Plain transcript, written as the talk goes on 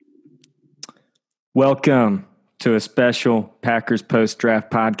Welcome to a special Packers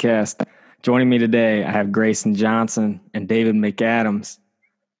post-draft podcast. Joining me today, I have Gracyn Johnson and David McAdams.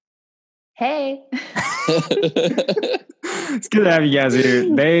 Hey. It's good to have you guys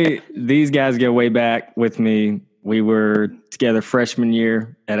here. These guys go way back with me. We were together freshman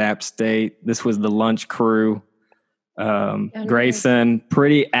year at App State. This was the lunch crew. Gracyn,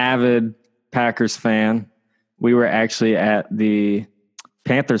 pretty avid Packers fan. We were actually at the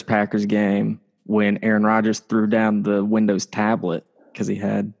Panthers-Packers game when Aaron Rodgers threw down the Windows tablet because he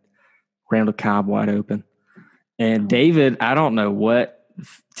had Randall Cobb wide open. And David, I don't know what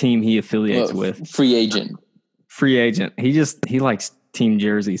team he affiliates with. Free agent. He likes team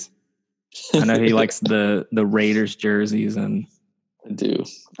jerseys. I know he likes the Raiders jerseys and I do.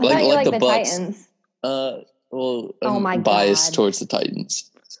 I thought you like the Bucks. Titans. I'm biased towards the Titans.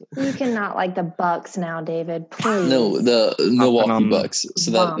 You cannot like the Bucks now, David. Please. No, the Milwaukee Bucks.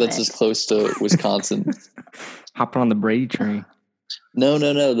 So that's as close to Wisconsin. Hopping on the Brady train. No,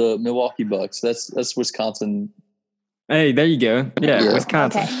 the Milwaukee Bucks. That's Wisconsin. Hey, there you go. Yeah.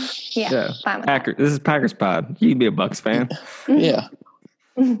 Wisconsin. Okay. Yeah. Fine with Packers. This is Packers Pod. You can be a Bucks fan. Yeah.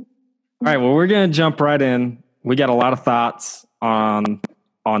 All right. Well, we're gonna jump right in. We got a lot of thoughts on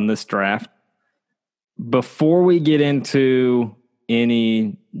this draft. Before we get into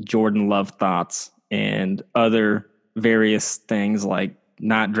any Jordan Love thoughts and other various things like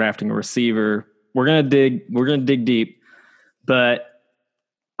not drafting a receiver, we're gonna dig deep. But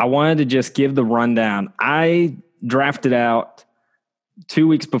I wanted to just give the rundown. I drafted out 2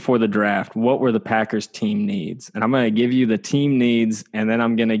 weeks before the draft what were the Packers team needs. And I'm going to give you the team needs, and then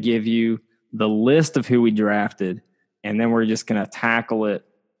I'm going to give you the list of who we drafted, and then we're just going to tackle it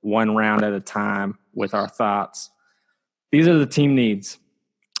one round at a time with our thoughts. These are the team needs.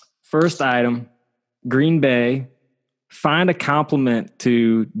 First item, Green Bay, find a complement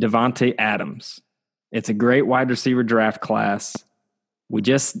to Devontae Adams. It's a great wide receiver draft class. We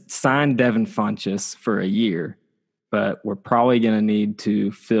just signed Devin Funchess for a year, but we're probably going to need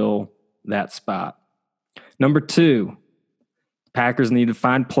to fill that spot. Number 2, Packers need to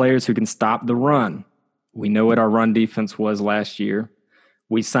find players who can stop the run. We know what our run defense was last year.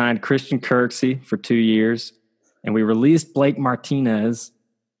 We signed Christian Kirksey for 2 years, and we released Blake Martinez,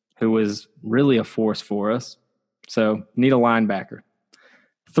 who was really a force for us. So need a linebacker.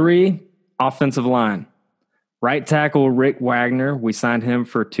 3, offensive line. Right tackle Rick Wagner, we signed him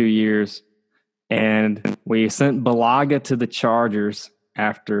for 2 years. And we sent Balaga to the Chargers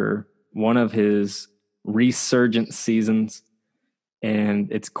after one of his resurgent seasons.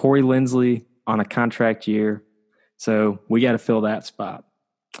 And it's Corey Linsley on a contract year. So we got to fill that spot.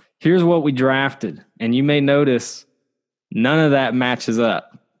 Here's what we drafted. And you may notice none of that matches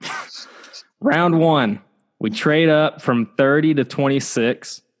up. Round 1, we trade up from 30 to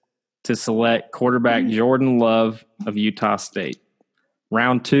 26 to select quarterback Jordan Love of Utah State.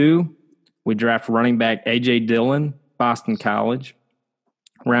 Round 2, we draft running back A.J. Dillon, Boston College.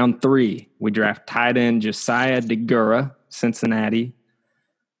 Round 3, we draft tight end Josiah DeGura, Cincinnati.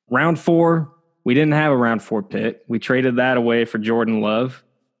 Round 4, we didn't have a round 4 pick. We traded that away for Jordan Love.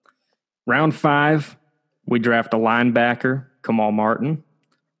 Round 5, we draft a linebacker, Kamal Martin.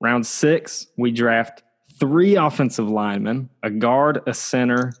 Round 6, we draft 3 offensive linemen, a guard, a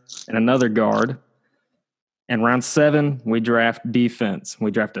center, and another guard. And round 7, we draft defense. We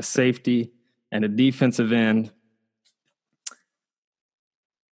draft a safety and a defensive end.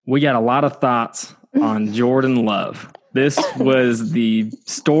 We got a lot of thoughts on Jordan Love. This was the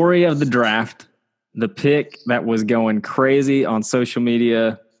story of the draft, the pick that was going crazy on social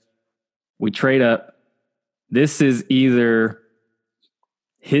media. We trade up. This is either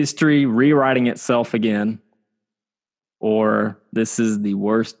history rewriting itself again, or this is the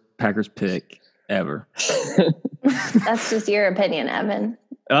worst Packers pick ever. That's just your opinion, Evan.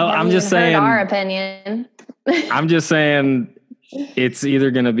 Oh, I'm just saying our opinion. I'm just saying it's either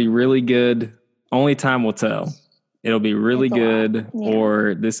going to be really good. Only time will tell. It'll be really good,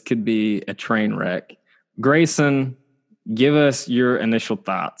 or this could be a train wreck. Gracyn, give us your initial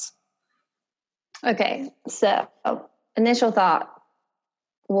thoughts. Okay, so initial thought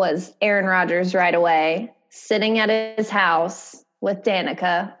was Aaron Rodgers right away, sitting at his house with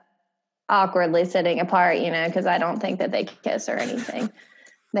Danica, awkwardly sitting apart, because I don't think that they kiss or anything.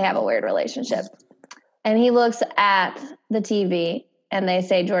 They have a weird relationship. And he looks at the TV and they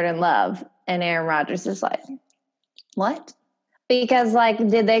say Jordan Love, and Aaron Rodgers is like, what? Because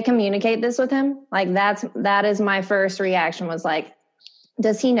did they communicate this with him? That is my first reaction, was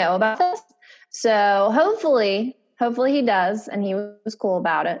does he know about this? So hopefully he does. And he was cool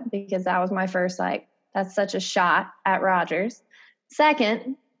about it, because that was my first, that's such a shot at Rodgers.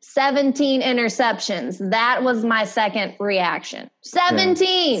 Second, 17 interceptions. That was my second reaction.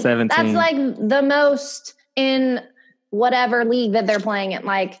 17. Yeah, 17. That's like the most in whatever league that they're playing in.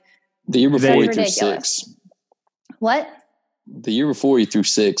 Like the year before he threw 6. What? The year before he threw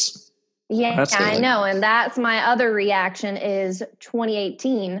 6. Yeah, I know. And that's my other reaction is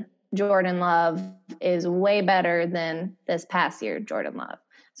 2018 Jordan Love is way better than this past year Jordan Love.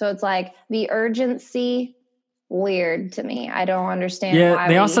 So it's like the urgency, weird to me. I don't understand why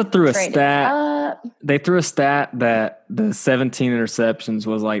they also threw a stat. Up. They threw a stat that the 17 interceptions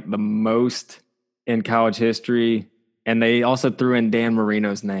was like the most in college history. And they also threw in Dan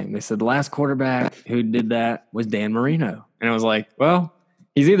Marino's name. They said the last quarterback who did that was Dan Marino. And I was like, well,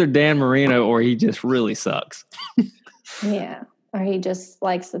 he's either Dan Marino or he just really sucks. Yeah. Or he just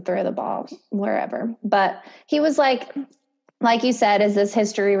likes to throw the ball wherever. But he was like you said, is this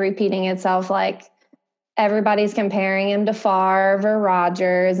history repeating itself? Like everybody's comparing him to Favre or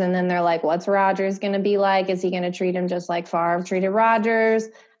Rodgers. And then they're like, what's Rodgers going to be like? Is he going to treat him just like Favre treated Rodgers?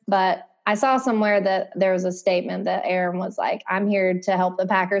 But I saw somewhere that there was a statement that Aaron was like, I'm here to help the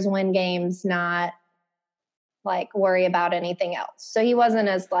Packers win games, not like worry about anything else. So he wasn't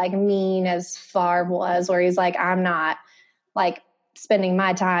as like mean as Favre was, where he's like, I'm not like spending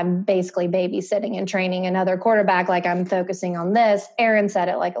my time basically babysitting and training another quarterback. Like I'm focusing on this. Aaron said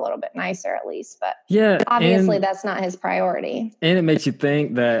it like a little bit nicer at least, but yeah, obviously that's not his priority. And it makes you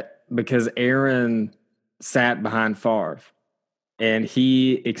think that because Aaron sat behind Favre and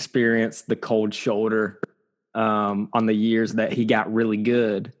he experienced the cold shoulder on the years that he got really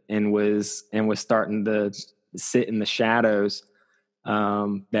good and was starting to sit in the shadows,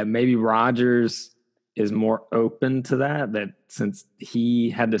 that maybe Rodgers is more open to that since he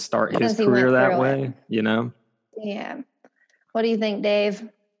had to start his career that way, you know? Yeah. What do you think, Dave?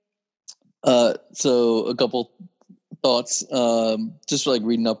 So a couple thoughts, just like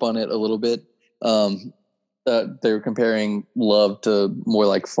reading up on it a little bit. They were comparing Love to more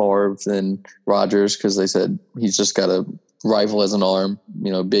like Favre than Rodgers because they said he's just got a rifle as an arm,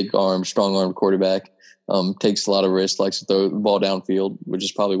 big arm, strong arm quarterback. Takes a lot of risks, likes to throw the ball downfield, which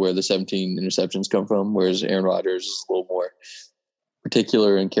is probably where the 17 interceptions come from, whereas Aaron Rodgers is a little more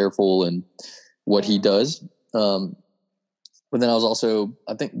particular and careful in what he does. But then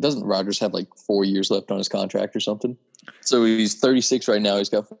I think, doesn't Rodgers have like 4 years left on his contract or something? So he's 36 right now. He's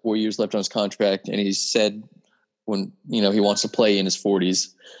got 4 years left on his contract, and he's said when, he wants to play in his 40s.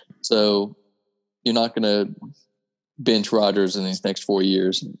 So you're not going to bench Rodgers in these next 4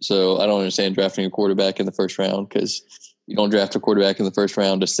 years. So I don't understand drafting a quarterback in the first round because you don't draft a quarterback in the first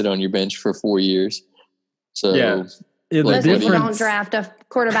round to sit on your bench for 4 years. So yeah. You don't draft a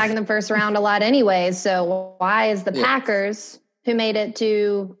quarterback in the first round a lot anyways. So why is the Packers, who made it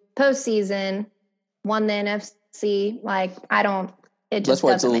to postseason, won the NFC? Like, it just doesn't make sense. That's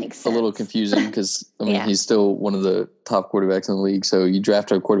why it's a little confusing because, he's still one of the top quarterbacks in the league. So you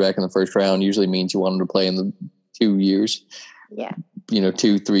draft a quarterback in the first round usually means you want him to play in the 2 years. Yeah.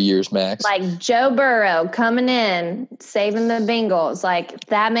 2-3 years max. Like Joe Burrow coming in, saving the Bengals. Like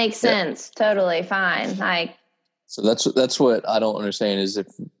that makes sense. Totally fine. Like, so that's what I don't understand is if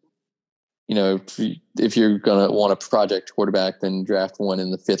you're going to want a project quarterback, then draft one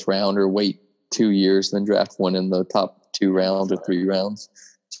in the 5th round or wait 2 years, then draft one in the top 2 rounds or 3 rounds.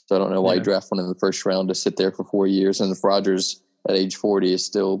 So I don't know why you draft one in the first round to sit there for 4 years. And if Rodgers at age 40 is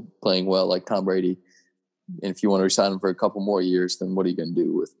still playing well like Tom Brady, and if you want to resign him for a couple more years, then what are you going to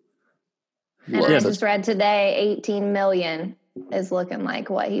do with? And I just read today, 18 million is looking like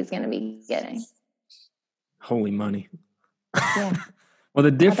what he's going to be getting. Holy money. Yeah. Well,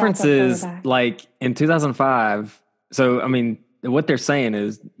 the difference is like in 2005. So, what they're saying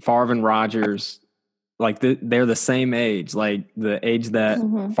is Favre and Rodgers, like they're the same age, like the age that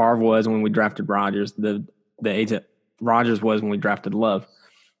Favre was when we drafted Rodgers, the age that Rodgers was when we drafted Love.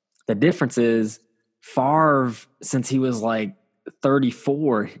 The difference is Favre, since he was like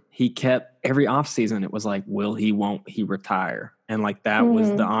 34, he kept every offseason. It was like, won't he retire? And like that was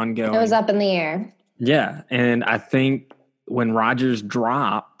the ongoing. It was up in the air. Yeah. And I think when Rodgers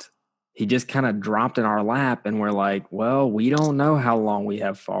dropped, he just kind of dropped in our lap and we're like, well, we don't know how long we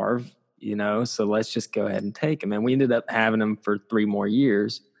have Favre, so let's just go ahead and take him. And we ended up having him for 3 more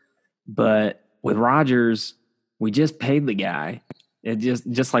years. But with Rodgers, we just paid the guy. It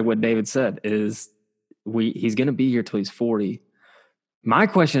just like what David said is he's going to be here till he's 40. My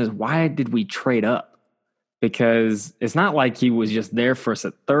question is, why did we trade up? Because it's not like he was just there for us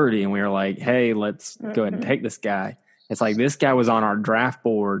at 30 and we were like, hey, let's go ahead and take this guy. It's like this guy was on our draft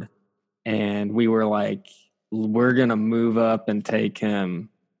board and we were like, we're going to move up and take him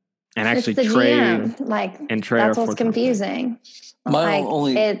and actually it's the trade GM. Like, and trade that's our what's fourth round pick. confusing. My Like,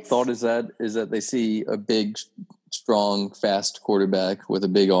 only thought is that they see a big, strong, fast quarterback with a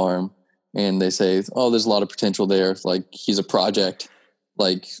big arm, and they say, "Oh, there's a lot of potential there. Like he's a project."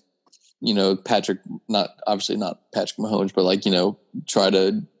 Like, Patrick, obviously not Patrick Mahomes, but like try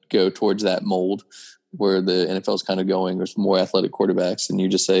to go towards that mold where the NFL is kind of going. There's more athletic quarterbacks, and you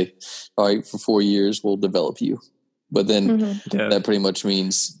just say, "All right, for 4 years, we'll develop you." But then that pretty much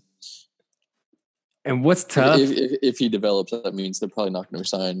means. And what's tough? If he develops, that means they're probably not going to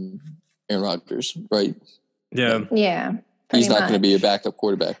resign Aaron Rodgers, right? Yeah. Like, yeah. He's not going to be a backup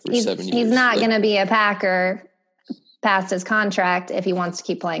quarterback for 7 years. He's not going to be a Packer past his contract if he wants to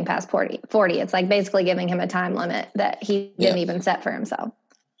keep playing past 40. It's like basically giving him a time limit that he didn't even set for himself.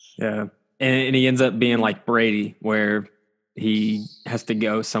 Yeah. And he ends up being like Brady, where he has to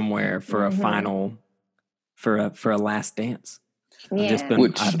go somewhere for a final, for a last dance. Yeah.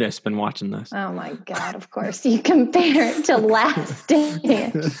 I've just been watching this. Oh my God, of course. You compare it to Last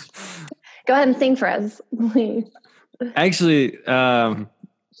Dance. Go ahead and sing for us, please. Actually, there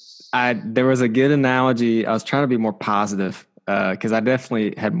was a good analogy. I was trying to be more positive because I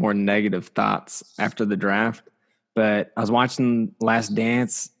definitely had more negative thoughts after the draft. But I was watching Last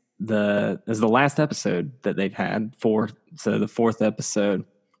Dance. It was the last episode that they've had, the fourth episode.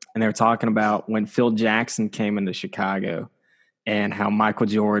 And they were talking about when Phil Jackson came into Chicago and how Michael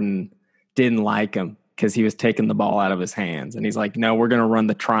Jordan didn't like him because he was taking the ball out of his hands. And he's like, no, we're going to run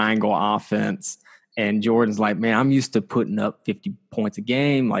the triangle offense. And Jordan's like, man, I'm used to putting up 50 points a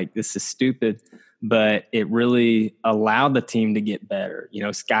game. Like, this is stupid. But it really allowed the team to get better.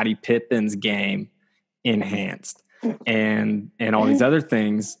 Scottie Pippen's game enhanced and all these other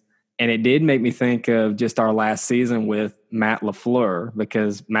things. And it did make me think of just our last season with Matt LaFleur,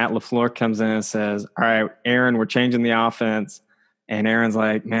 because Matt LaFleur comes in and says, all right, Aaron, we're changing the offense. And Aaron's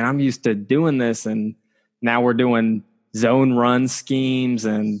like, man, I'm used to doing this. And now we're doing zone run schemes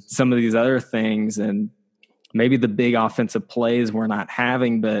and some of these other things. And maybe the big offensive plays we're not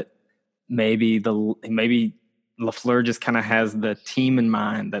having, but maybe LaFleur just kind of has the team in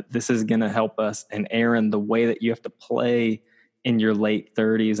mind that this is going to help us. And Aaron, the way that you have to play in your late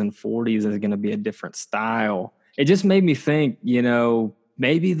 30s and 40s is going to be a different style. It just made me think,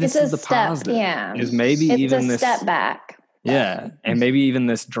 maybe this is the positive. Yeah. Is maybe it's even a this step back. Yeah. And maybe even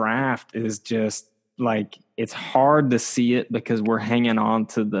this draft is just like, it's hard to see it because we're hanging on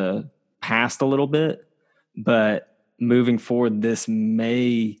to the past a little bit, but moving forward, this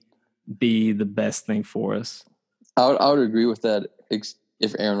may be the best thing for us. I would agree with that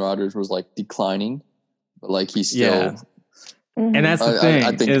if Aaron Rodgers was like declining, but like he's still. Yeah. And that's the thing.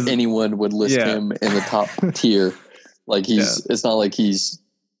 I think anyone would list him in the top tier. Like it's not like he's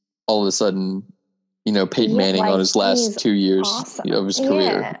all of a sudden, Peyton Manning on his last 2 years of his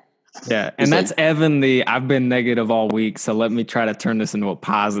career. Yeah. And that's Evan, I've been negative all week. So let me try to turn this into a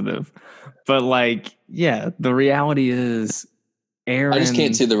positive. But the reality is Aaron. I just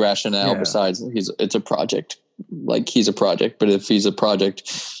can't see the rationale besides it's a project. Like he's a project, but if he's a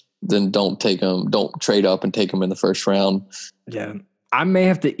project, then don't trade up and take him in the first round. Yeah. I may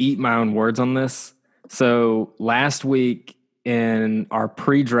have to eat my own words on this. So last week in our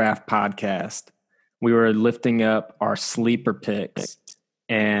pre-draft podcast, we were lifting up our sleeper picks,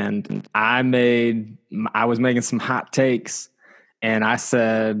 and I was making some hot takes, and I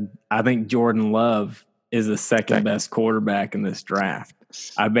said, I think Jordan Love is the second best quarterback in this draft.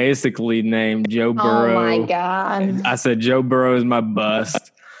 I basically named Joe Burrow. Oh my God. I said Joe Burrow is my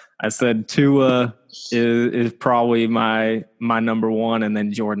bust. I said Tua is probably my number one, and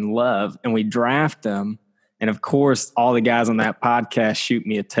then Jordan Love. And we draft them. And of course, all the guys on that podcast shoot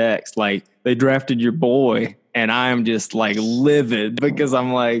me a text like, they drafted your boy. And I am just like livid because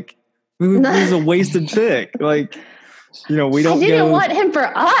I'm like, this is a wasted pick. Like, we don't I didn't want him for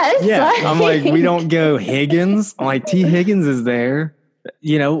us. Yeah. I'm like, we don't go Higgins. I'm like, T. Higgins is there.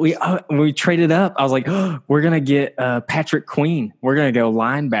 When we traded up, I was like, we're going to get Patrick Queen. We're going to go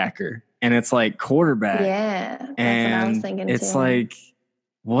linebacker. And it's like quarterback. Yeah. That's and what I was thinking it's too. Like,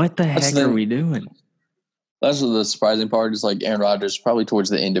 what the heck are we doing? That's the surprising part is like Aaron Rodgers probably towards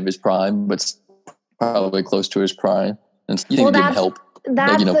the end of his prime, but probably close to his prime. And you think it didn't help.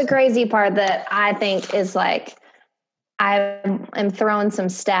 That's the crazy part that I think is like, I am throwing some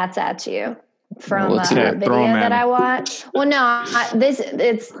stats at you from a video that I watched. Well, no,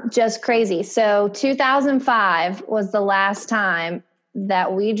 it's just crazy. So 2005 was the last time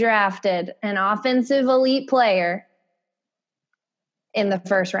that we drafted an offensive elite player in the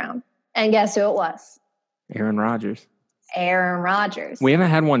first round. And guess who it was? Aaron Rodgers. Aaron Rodgers. We haven't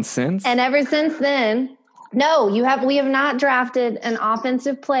had one since. And ever since then, No, we have not drafted an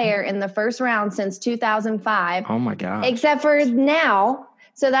offensive player in the first round since 2005. Oh my God. Except for now.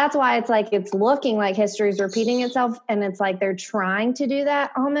 So that's why it's like it's looking like history is repeating itself, and it's like they're trying to do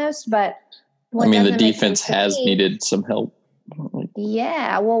that almost, but the defense has needed some help.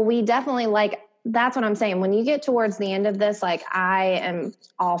 Yeah, well, we definitely that's what I'm saying. When you get towards the end of this, like I am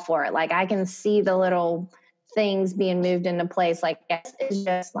all for it. Like I can see the little things being moved into place. Like it's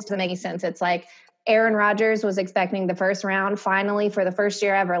just not making sense. It's like Aaron Rodgers was expecting the first round finally for the first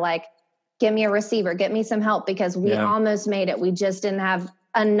year ever. Like, give me a receiver, get me some help because we almost made it. We just didn't have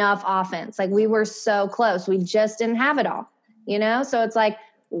enough offense. Like we were so close. We just didn't have it all, So it's like,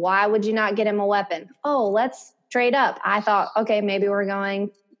 why would you not get him a weapon? Oh, let's trade up. I thought, okay, maybe we're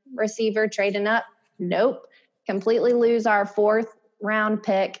going receiver, trading up. Nope. Completely lose our 4th round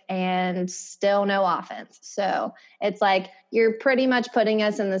pick and still no offense. So it's like you're pretty much putting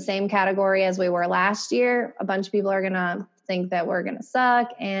us in the same category as we were last year. A bunch of people are going to think that we're going to suck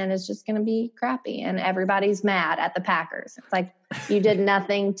and it's just going to be crappy and everybody's mad at the Packers. It's like you did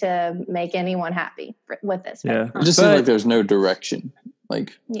nothing to make anyone happy with this. Yeah. It just seems like there's no direction.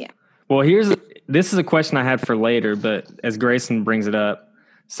 Well, this is a question I had for later, but as Gracyn brings it up,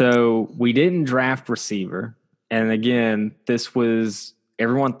 so we didn't draft receiver. And again,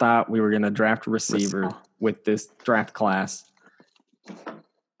 everyone thought we were going to draft a receiver with this draft class.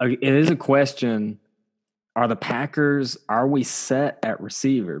 It is a question. Are we set at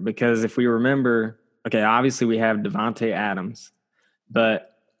receiver? Because if we remember, okay, obviously we have Davante Adams,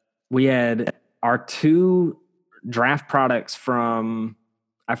 but we had our 2 draft products from,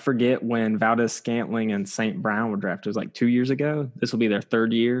 I forget when Valdez-Scantling and St. Brown were drafted. It was like 2 years ago. This will be their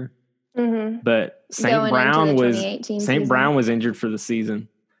 3rd year. Mm-hmm. But St. Brown was injured for the season,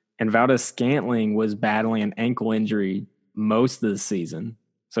 and Valdez-Scantling was battling an ankle injury most of the season.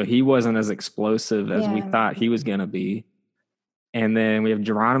 So he wasn't as explosive as we thought he was going to be. And then we have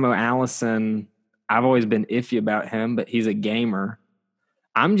Geronimo Allison. I've always been iffy about him, but he's a gamer.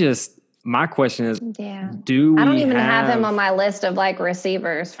 My question is, I don't even have him on my list of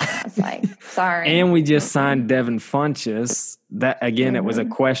receivers for us. Sorry. And we just signed Devin Funchess. That again, It was a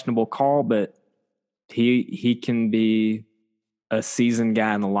questionable call, but he can be a seasoned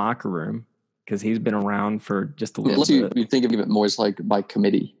guy in the locker room because he's been around for just a little bit. You think of it more as by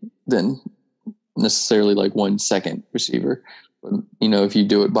committee than necessarily one second receiver. But, if you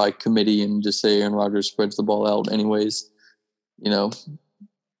do it by committee and just say Aaron Rodgers spreads the ball out anyways,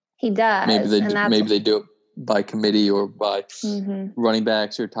 he does. Maybe they do it by committee or by running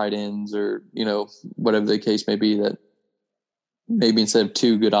backs or tight ends or, whatever the case may be, that maybe instead of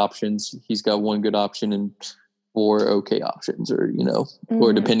 2 good options, he's got 1 good option and 4 okay options or,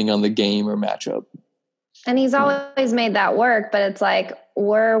 or depending on the game or matchup. And he's always made that work, but it's like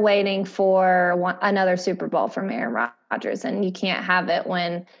we're waiting for another Super Bowl from Aaron Rodgers, and you can't have it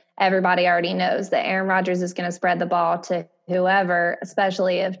when everybody already knows that Aaron Rodgers is going to spread the ball to whoever,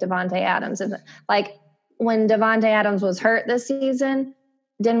 especially if Davante Adams isn't. Like when Davante Adams was hurt this season,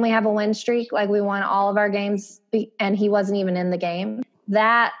 didn't we have a win streak? Like we won all of our games and he wasn't even in the game.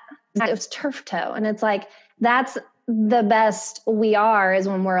 That it was turf toe. And it's like, that's the best we are is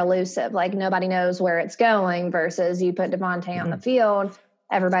when we're elusive. Like nobody knows where it's going versus you put Davante on the field,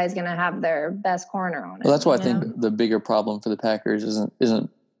 everybody's going to have their best corner on it. Well, that's why I think the bigger problem for the Packers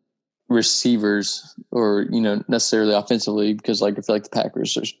isn't receivers or, necessarily offensively, because I feel like the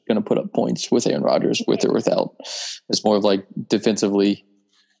Packers are going to put up points with Aaron Rodgers with or without. It's more of defensively.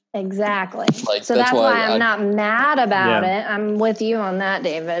 Exactly. So that's why I'm not mad about it. I'm with you on that,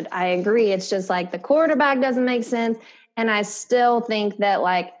 David. I agree. It's just the quarterback doesn't make sense. And I still think that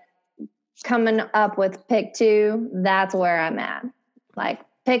coming up with pick 2, that's where I'm at.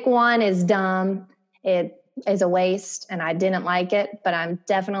 Pick 1 is dumb. It is a waste and I didn't like it, but I'm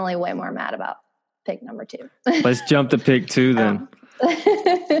definitely way more mad about pick number 2. Let's jump to pick 2 then.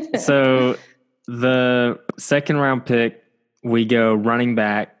 So the 2nd round pick, we go running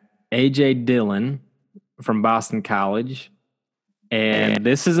back A.J. Dillon from Boston College. And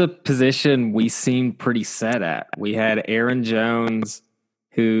this is a position we seemed pretty set at. We had Aaron Jones,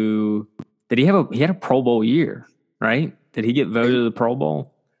 who he had a Pro Bowl year, right? Did he get voted to the Pro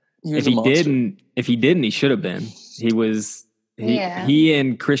Bowl? If he didn't, he should have been. He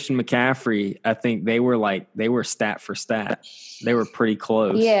and Christian McCaffrey, I think they were stat for stat. They were pretty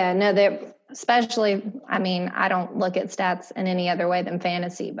close. Yeah, no, they're especially, I don't look at stats in any other way than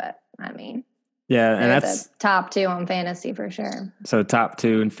fantasy, but yeah, and that's the top 2 on fantasy for sure. So top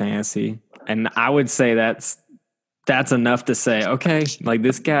 2 in fantasy. And I would say that's enough to say, okay,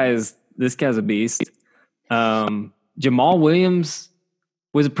 this guy's a beast. Jamal Williams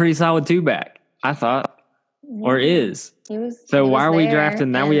was a pretty solid 2-back, I thought. or is. So why are we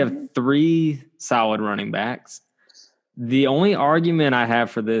drafting? Now we have 3 solid running backs. The only argument I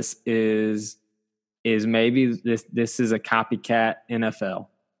have for this is maybe this is a copycat NFL.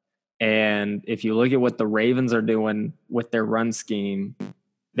 And if you look at what the Ravens are doing with their run scheme,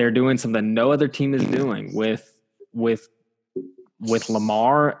 they're doing something no other team is doing with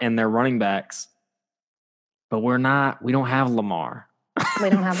Lamar and their running backs. But we don't have Lamar. We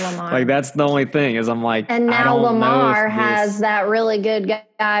don't have Lamar. Like, that's the only thing is I'm like, and now Lamar has this... that really good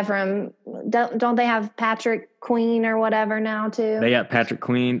guy from, don't they have Patrick Queen or whatever now too? They got Patrick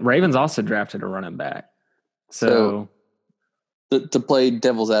Queen. Ravens also drafted a running back. So to play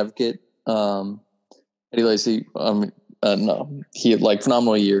devil's advocate, Eddie Lacy, no, he had like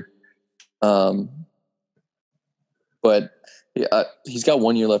phenomenal year. But he's got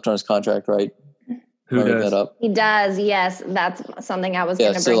 1 year left on his contract, right? Who does? That up? He does. Yes, that's something I was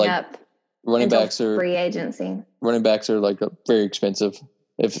going to bring up. Running backs are free agency. Running backs are like very expensive.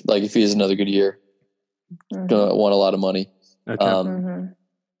 If he has another good year, gonna want a lot of money. Okay.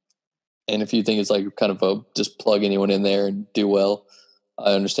 And if you think it's like kind of just plug anyone in there and do well,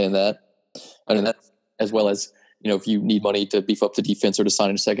 I understand that. I mean, that as well as, if you need money to beef up the defense or to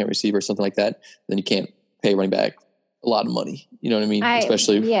sign a second receiver or something like that, then you can't pay running back a lot of money. You know what I mean?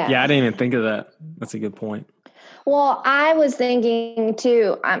 Yeah, I didn't even think of that. That's a good point. Well, I was thinking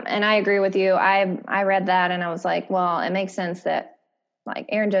too, and I agree with you. I read that and I was like, well, it makes sense that like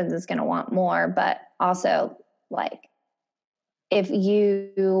Aaron Jones is going to want more, but also like if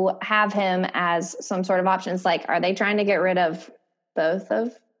you have him as some sort of options, like are they trying to get rid of both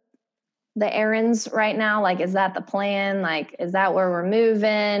of the Aarons right now? Like, is that the plan? Like, is that where we're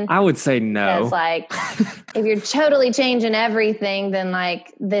moving? I would say no. It's like, if you're totally changing everything, then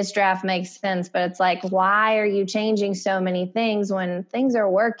like this draft makes sense. But it's like, why are you changing so many things when things are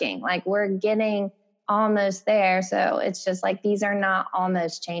working? Like, we're getting almost there. So it's just like, these are not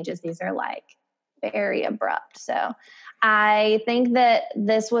almost changes. These are like very abrupt. So I think that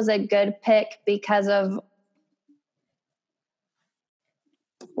this was a good pick because of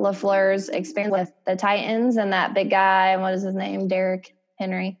LaFleur's experience with the Titans and that big guy, what is his name? Derrick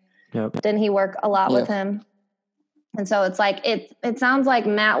Henry. Yep. Didn't he work a lot with him? And so it's like, it sounds like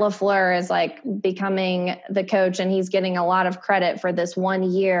Matt LaFleur is like becoming the coach and he's getting a lot of credit for this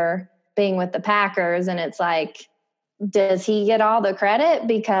 1 year being with the Packers. And it's like, does he get all the credit?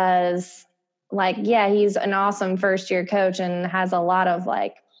 Because like, yeah, he's an awesome first year coach and has a lot of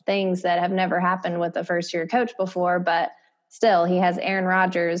like things that have never happened with a first year coach before, but still, he has Aaron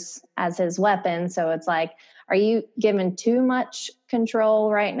Rodgers as his weapon. So it's like, are you giving too much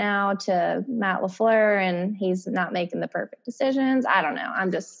control right now to Matt LaFleur and he's not making the perfect decisions? I don't know.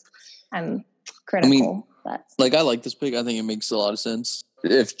 I'm critical. I like this pick. I think it makes a lot of sense.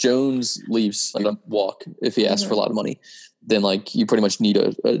 If Jones leaves, like a walk, if he asks for a lot of money, then like you pretty much need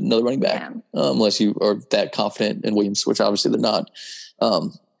another running back, unless you are that confident in Williams, which obviously they're not,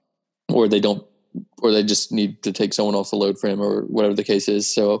 or they don't. Or they just need to take someone off the load for him or whatever the case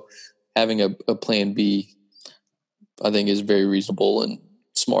is. So having a plan B, I think is very reasonable and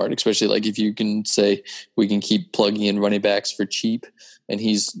smart, especially like if you can say we can keep plugging in running backs for cheap and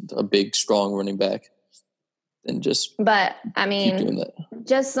he's a big, strong running back. And but I mean, keep doing that.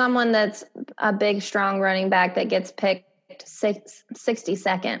 Just someone that's a big, strong running back that gets picked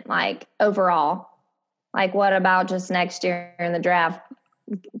 62nd, like overall. Like what about just next year in the draft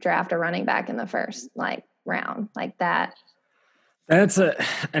a running back in the first like round like that?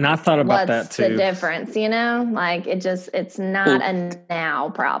 And I thought about that too. What's the difference, like it's not a now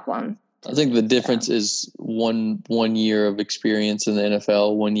problem. I think the difference is one year of experience in the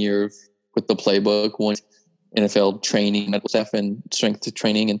NFL, 1 year with the playbook, one NFL training, medical staff and strength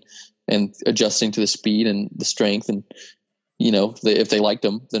training and adjusting to the speed and the strength. And, if they liked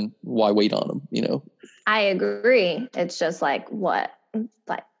them, then why wait on them, I agree. It's just like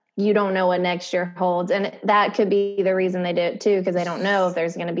you don't know what next year holds. And that could be the reason they did it too, because they don't know if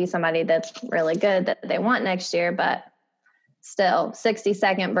there's going to be somebody that's really good that they want next year. But still,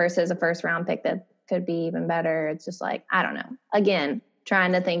 62nd versus a first round pick that could be even better. It's just like, I don't know. Again,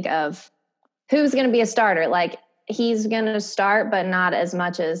 trying to think of who's going to be a starter. Like he's going to start, but not as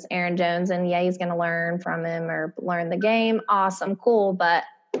much as Aaron Jones. And yeah, he's going to learn from him or learn the game. Awesome, cool. But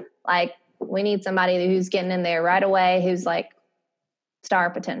like we need somebody who's getting in there right away, who's like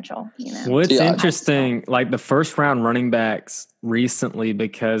star potential. What's interesting, like the first round running backs recently,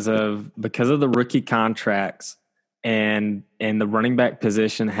 because of the rookie contracts and the running back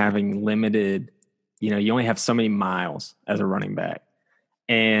position having limited, you only have so many miles as a running back,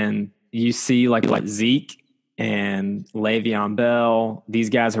 and you see like Zeke and Le'Veon Bell,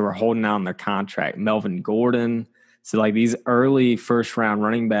 these guys who are holding out on their contract, Melvin Gordon. So like these early first round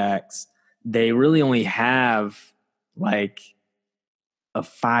running backs, they really only have like a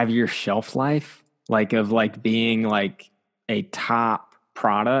 5-year shelf life, like of like being like a top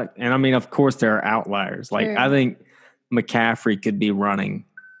product. And I mean, of course there are outliers. Like I think McCaffrey could be running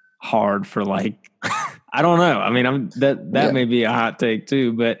hard for like, I don't know. I mean, that may be a hot take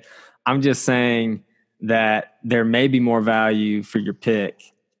too, but I'm just saying that there may be more value for your pick,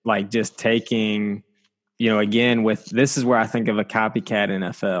 like just taking, again, this is where I think of a copycat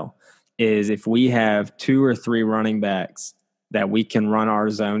NFL is if we have 2 or 3 running backs that we can run our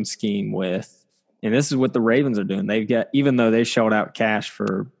zone scheme with. And this is what the Ravens are doing. They've got, even though they shelled out cash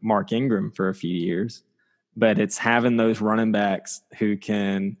for Mark Ingram for a few years, but it's having those running backs who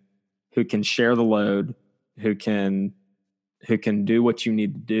can share the load, who can do what you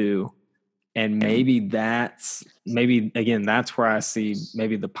need to do. And maybe that's where I see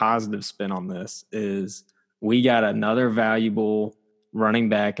maybe the positive spin on this is we got another valuable running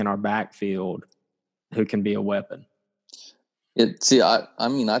back in our backfield who can be a weapon. I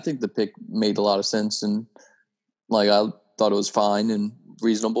mean, I think the pick made a lot of sense, and like I thought it was fine and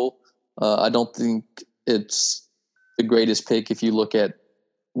reasonable. I don't think it's the greatest pick if you look at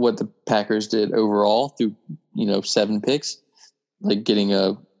what the Packers did overall through 7 picks. Like getting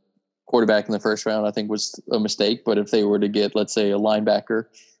a quarterback in the first round, I think was a mistake. But if they were to get, let's say, a linebacker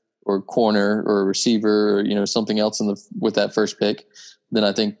or corner or a receiver, or something else with that first pick, then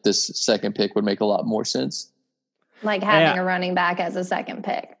I think this second pick would make a lot more sense. Like having a running back as a second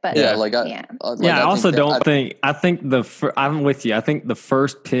pick, but I'm with you. I think the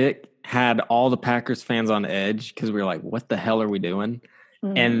first pick had all the Packers fans on edge because we were like, "What the hell are we doing?"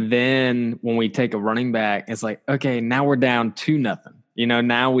 Mm-hmm. And then when we take a running back, it's like, okay, now we're down 2-0.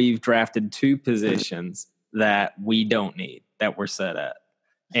 Now we've drafted 2 positions that we don't need, that we're set at.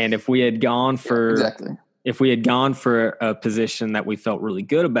 And if we had gone for a position that we felt really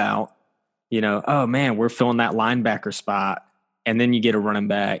good about, oh man, we're filling that linebacker spot, and then you get a running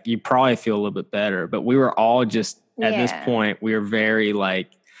back, you probably feel a little bit better. But we were all just at this point, we were very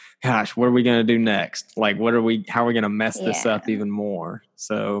like, gosh, what are we going to do next? Like, how are we going to mess this up even more?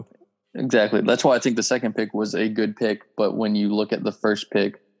 So exactly. That's why I think the second pick was a good pick. But when you look at the first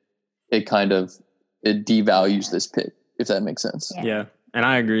pick, it devalues this pick, if that makes sense. Yeah. And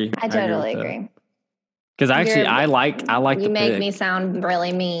I agree. I totally agree. Because actually, I like you make me sound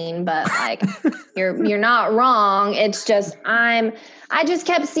really mean, but like you're not wrong. It's just I just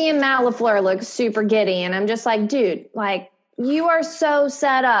kept seeing Matt LaFleur look super giddy, and I'm just like, dude, like you are so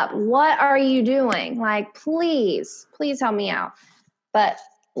set up. What are you doing? Like, please help me out. But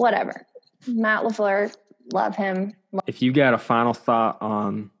whatever, Matt LaFleur, love him. If you got a final thought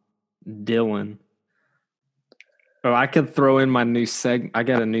on Dylan. Oh, I could throw in my new segment. I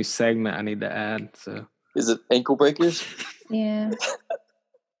got a new segment I need to add. So, is it ankle breakers? Yeah.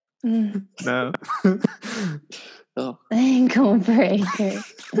 No. Oh. Ankle breakers.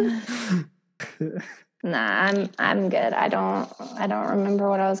 Nah, I'm good. I don't remember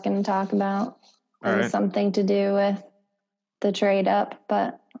what I was going to talk about. It was something to do with the trade up,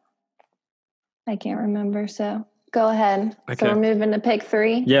 but I can't remember. So go ahead. Okay. So we're moving to pick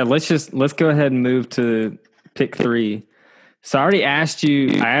 3. Yeah, let's go ahead and move to pick 3. So I already asked you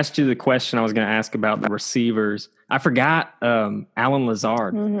the question I was going to ask about the receivers. I forgot Alan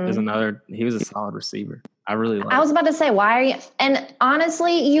Lazard is another. He was a solid receiver. I was about to say, why are you? And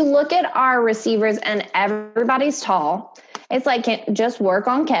honestly, you look at our receivers and everybody's tall. It's like, just work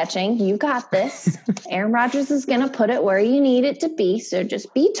on catching. You got this. Aaron Rodgers is going to put it where you need it to be. So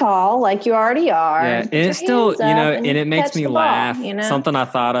just be tall like you already are. Yeah, and it's still, and it makes me laugh. Something I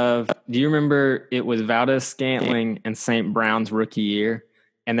thought of. Do you remember it was Valdez-Scantling and St. Brown's rookie year?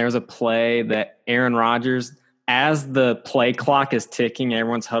 And there's a play that Aaron Rodgers, as the play clock is ticking,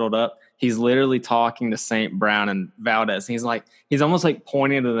 everyone's huddled up. He's literally talking to St. Brown and Valdez. He's almost like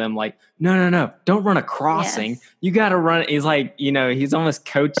pointing to them like, no, don't run a crossing. Yes. You got to run. He's like, he's almost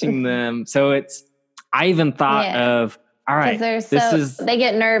coaching them. So I even thought of, all right, they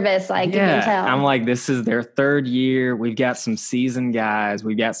get nervous. Like, you can tell. I'm like, this is their 3rd year. We've got some seasoned guys.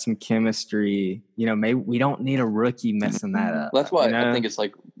 We've got some chemistry. Maybe we don't need a rookie messing that up. That's why I think it's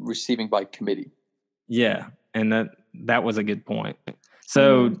like receiving by committee. Yeah. And that was a good point.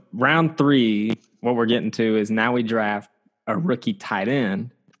 So round 3, what we're getting to is now we draft a rookie tight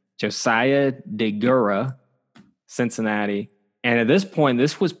end, Josiah DeGura, Cincinnati. And at this point,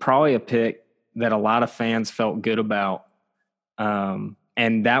 this was probably a pick that a lot of fans felt good about.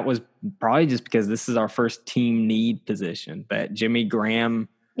 And that was probably just because this is our first team need position. That Jimmy Graham,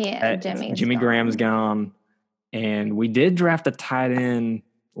 Graham's gone. And we did draft a tight end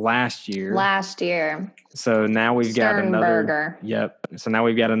last year. So now we've got another. Yep. So now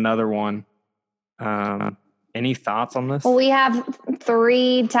we've got another one. Any thoughts on this? Well, we have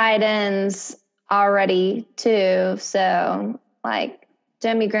 3 tight ends already too. So like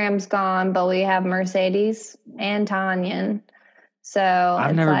Jimmy Graham's gone, but we have Mercedes and Tanyan. So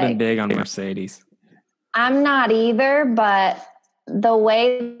I've never been big on Mercedes. I'm not either, but the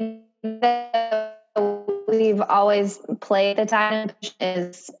way that we've always played the tight end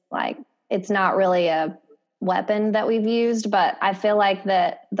is like, it's not really a weapon that we've used, but I feel like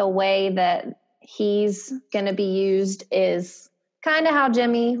that the way that he's going to be used is kind of how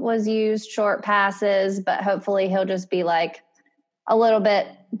Jimmy was used, short passes, but hopefully he'll just be like a little bit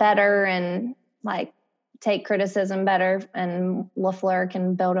better and like take criticism better, and LaFleur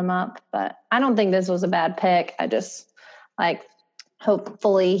can build him up. But I don't think this was a bad pick. I just like,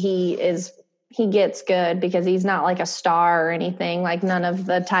 hopefully he gets good, because he's not like a star or anything. Like none of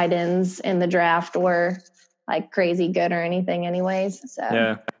the tight ends in the draft were like crazy good or anything anyways. So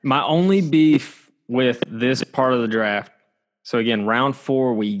yeah, my only beef with this part of the draft. So again, round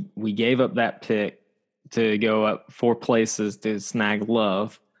 4, we gave up that pick to go up 4 places to snag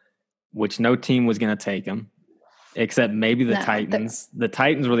Love, which no team was going to take him except maybe the Titans. The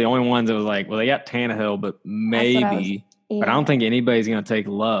Titans were the only ones that was like, well, they got Tannehill, but maybe, but I don't think anybody's going to take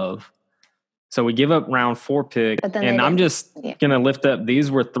Love. So we give up round 4 pick, and I'm just going to lift up. These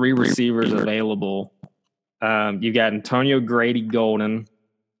were 3 receivers available. You got Antonio Grady Golden.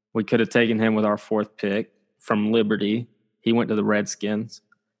 We could have taken him with our 4th pick from Liberty. He went to the Redskins.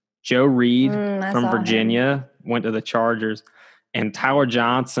 Joe Reed from Virginia went to the Chargers. And Tyler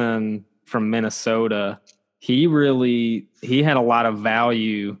Johnson from Minnesota, he had a lot of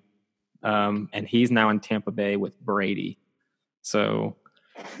value, and he's now in Tampa Bay with Brady. So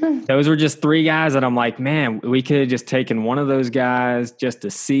those were just 3 guys that I'm like, man, we could have just taken one of those guys just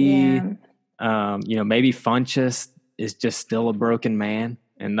to see. Yeah. Maybe Funchess is just still a broken man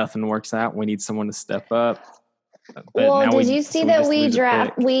and nothing works out. We need someone to step up. But did you see that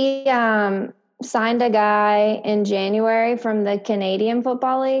we signed a guy in January from the Canadian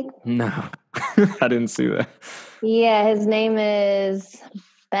Football League? No, I didn't see that. Yeah, his name is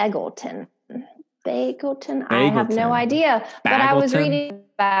Bagleton. I have no idea, but I was reading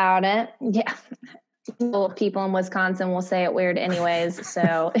about it. Yeah. People in Wisconsin will say it weird anyways,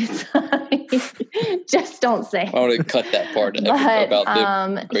 so it's just don't say it. I want to cut that part about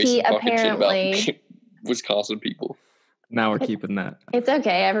them. Gracyn talking shit about Wisconsin people. Now we're keeping that. It's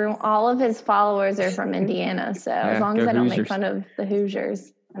okay. All of his followers are from Indiana, so as long as I don't make fun of the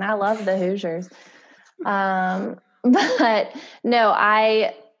Hoosiers, and I love the Hoosiers. But no,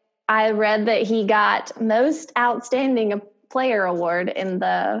 I read that he got most outstanding player award in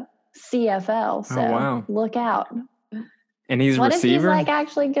the CFL. So Look out. And he's a receiver? What if he's like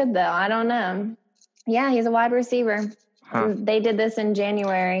actually good though? I don't know. Yeah, he's a wide receiver. Huh. They did this in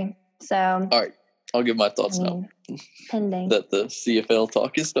January. So all right, I'll give my thoughts now. Pending that the CFL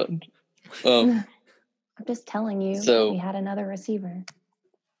talk is done. I'm just telling you, we had another receiver.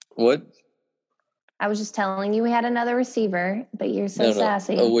 What? I was just telling you we had another receiver, but you're so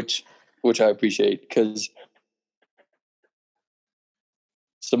sassy. Oh, which I appreciate, because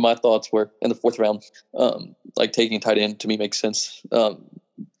so my thoughts were in the 4th round, like taking tight end to me makes sense.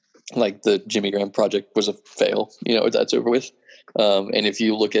 Like the Jimmy Graham project was a fail, that's over with. And if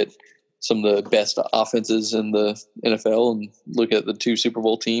you look at some of the best offenses in the NFL and look at the 2 Super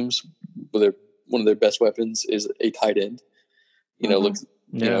Bowl teams, one of their best weapons is a tight end.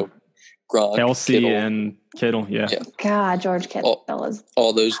 Gronk, Kelsey, Kittle, and Kittle, yeah. God, George Kittle is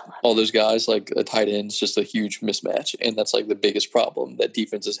all those guys. Like a tight end is just a huge mismatch, and that's like the biggest problem that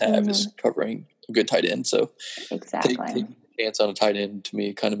defenses have is covering a good tight end. So exactly, taking a chance on a tight end to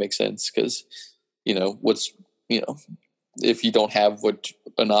me kind of makes sense, because if you don't have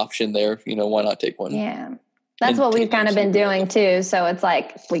an option there, why not take one? Yeah. That's what we've kind of been doing too. So it's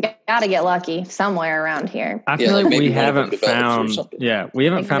like, we got to get lucky somewhere around here. I feel like we haven't found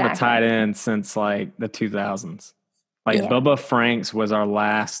a tight end since like the 2000s. Like Bubba Franks was our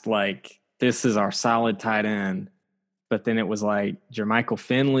last, like, this is our solid tight end. But then it was like Jermichael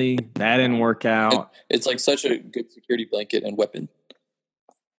Finley. That didn't work out. It's like such a good security blanket and weapon.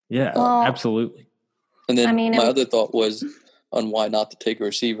 Yeah, absolutely. And then my other thought was on why not to take a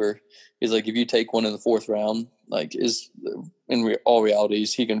receiver is like, if you take one in the 4th round, like all reality,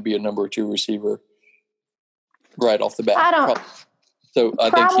 is he going to be a number 2 receiver right off the bat? I think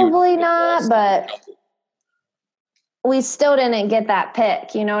probably not, but we still didn't get that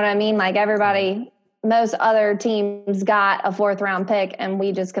pick. You know what I mean? Like most other teams got a 4th round pick, and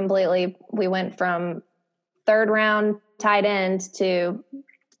we just we went from third round tight end to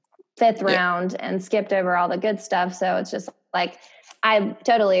fifth round and skipped over all the good stuff. So it's just like, I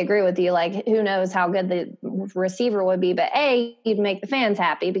totally agree with you. Like, who knows how good the receiver would be, but A, you'd make the fans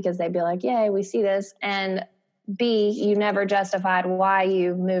happy because they'd be like, yay, we see this. And B, you never justified why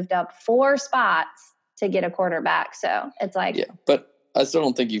you moved up 4 spots to get a quarterback. So it's like, yeah, but I still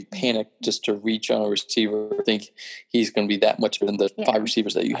don't think you panic just to reach on a receiver. I think he's going to be that much better than the 5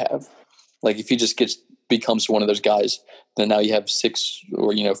 receivers that you have. Like, if he just becomes one of those guys, then now you have 6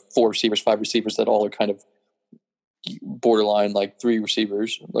 or 4 receivers, 5 receivers that all are kind of borderline like 3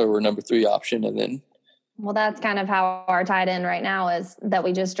 receivers or number 3 option, and then. Well, that's kind of how our tight end right now is that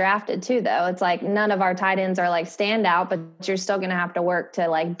we just drafted too, though. It's like none of our tight ends are like standout, but you're still going to have to work to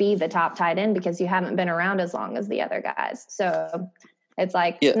like be the top tight end because you haven't been around as long as the other guys. So it's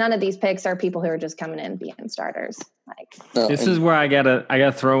like none of these picks are people who are just coming in being starters. Like this is where I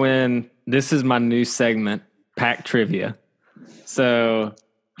gotta throw in. This is my new segment, Pack Trivia. So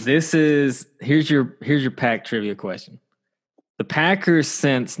here's your Pack Trivia question. The Packers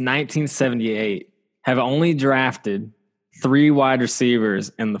since 1978 have only drafted 3 wide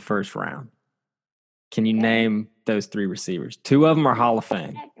receivers in the first round. Can you name those 3 receivers? 2 of them are Hall of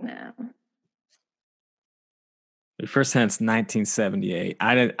Fame. Heck no. First since 1978.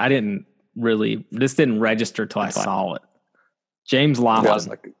 This didn't register till I saw it. James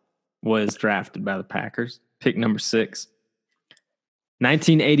Lofton was drafted by the Packers, pick number 6.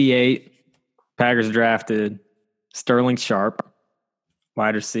 1988, Packers drafted Sterling Sharp,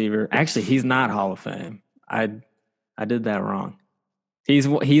 wide receiver. Actually, he's not Hall of Fame. I did that wrong. He's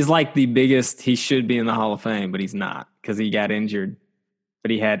like the biggest. He should be in the Hall of Fame, but he's not because he got injured. But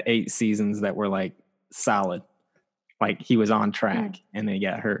he had 8 seasons that were like solid. Like he was on track and then he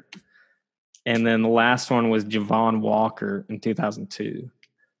got hurt. And then the last one was Javon Walker in 2002.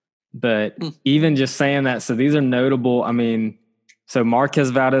 But even just saying that, so these are notable. I mean, so Marquez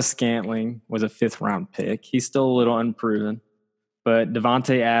Valdes-Scantling was a 5th round pick. He's still a little unproven. But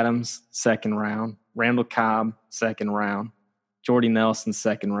Devontae Adams, 2nd round. Randall Cobb, 2nd round. Jordy Nelson,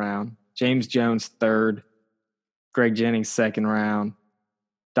 2nd round. James Jones, 3rd. Greg Jennings, 2nd round.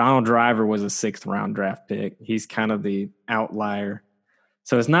 Donald Driver was a 6th round draft pick. He's kind of the outlier.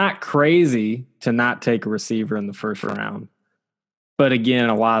 So it's not crazy to not take a receiver in the first round. But again,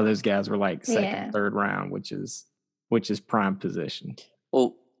 a lot of those guys were like 2nd, 3rd round, which is prime position.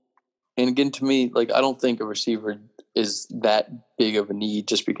 Well, and again, to me, like, I don't think a receiver is that big of a need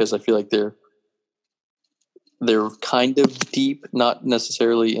just because I feel like they're kind of deep, not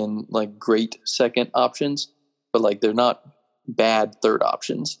necessarily in like great second options, but like they're not bad third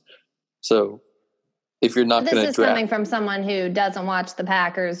options. So if you're not going to draft, this is coming from someone who doesn't watch the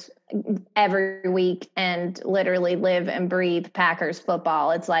Packers every week and literally live and breathe Packers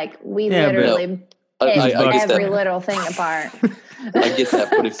football. It's like we literally pick every little thing apart. I get that,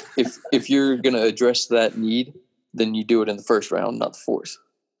 but if you're going to address that need, then you do it in the first round, not the 4th.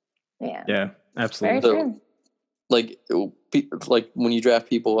 Yeah, absolutely. Very true. Like when you draft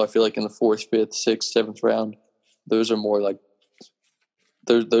people, I feel like in the 4th, 5th, 6th, 7th round, those are more like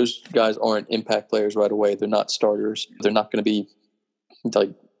those guys aren't impact players right away. They're not starters. They're not going to be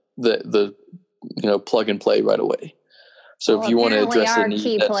like the plug and play right away. So if you want to address a need,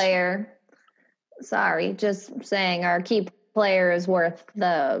 key player. Sorry, just saying our key player is worth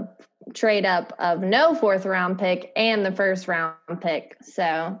the trade up of no 4th round pick and the 1st round pick.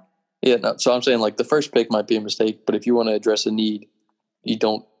 So yeah, no. So I'm saying like the first pick might be a mistake, but if you want to address a need, you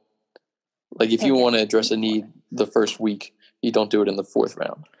don't like if you want to address a need the first week, you don't do it in the 4th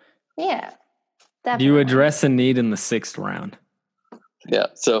round. Yeah, definitely. Do you address a need in the 6th round? Yeah.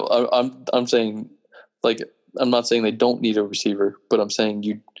 So I'm saying like I'm not saying they don't need a receiver, but I'm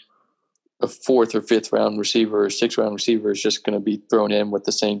saying a 4th or 5th round receiver or 6th round receiver is just going to be thrown in with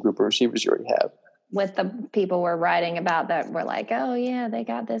the same group of receivers you already have. With the people we're writing about that were like, oh yeah, they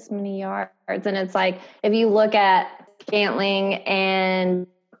got this many yards. And it's like, if you look at Scantling and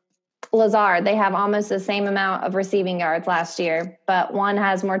Lazard, they have almost the same amount of receiving yards last year, but one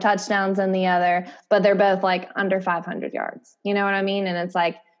has more touchdowns than the other, but they're both like under 500 yards. You know what I mean? And it's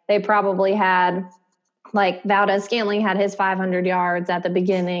like, they probably had like Valdes-Scantling had his 500 yards at the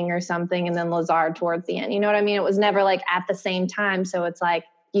beginning or something, and then Lazard towards the end. You know what I mean? It was never like at the same time. So it's like,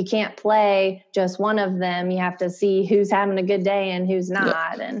 you can't play just one of them. You have to see who's having a good day and who's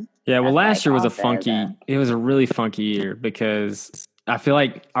not. And well, last year was it was a really funky year because I feel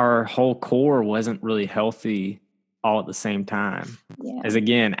like our whole core wasn't really healthy all at the same time. Yeah. As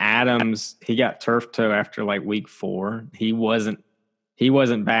again, Adams, he got turf toe after like week 4. He wasn't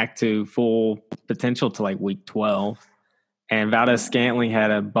back to full potential to like week 12. And Valdes-Scantling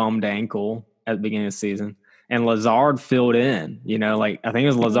had a bummed ankle at the beginning of the season. and Lazard filled in. I think it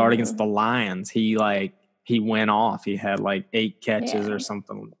was Lazard against the Lions. He went off. He had 8 catches or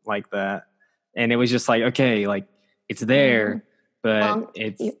something like that, and it was just okay, it's there, but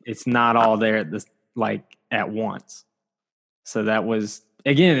it's not all there at this at once. So that was,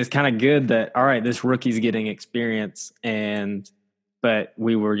 again, it's kind of good that, all right, this rookie's getting experience, but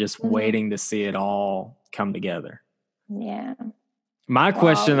we were just waiting to see it all come together. Yeah. My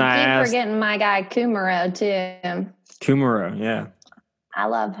question I asked. Forgetting my guy Kumaro too. Kumaro, yeah. I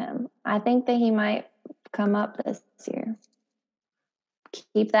love him. I think that he might come up this year.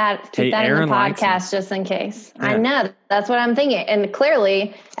 Keep that in the podcast just in case. Yeah. I know, that's what I'm thinking. And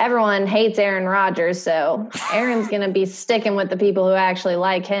clearly everyone hates Aaron Rodgers, so Aaron's going to be sticking with the people who actually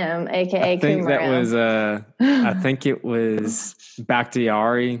like him, aka Kumaro. I think it was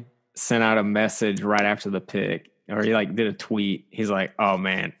Bakhtiari sent out a message right after the pick, or he did a tweet. He's like, "Oh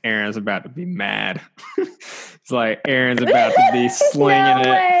man, Aaron's about to be mad." It's Aaron's about to be slinging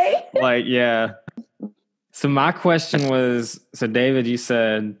it. Yeah. So my question was, David, you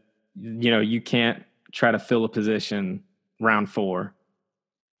said, you can't try to fill a position round 4.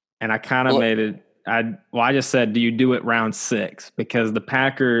 And I kind of made it, I just said, do you do it round 6? Because the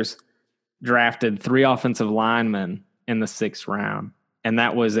Packers drafted 3 offensive linemen in the 6th round. And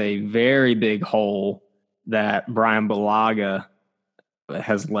that was a very big hole that Brian Bulaga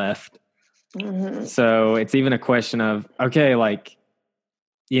has left. Mm-hmm. So it's even a question of, okay,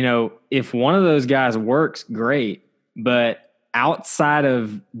 if one of those guys works, great. But outside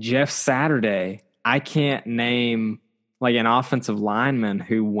of Jeff Saturday, I can't name an offensive lineman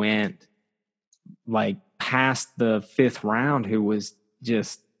who went past the 5th round who was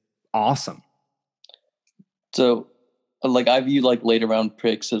just awesome. So I view later round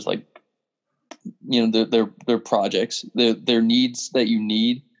picks as they're projects. They're needs that you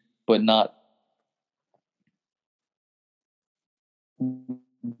need, but not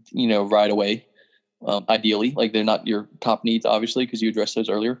right away. Ideally, they're not your top needs, obviously, because you addressed those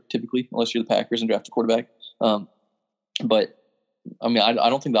earlier, typically, unless you're the Packers and draft a quarterback. But I mean, I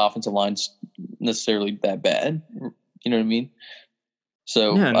don't think the offensive line's necessarily that bad. You know what I mean?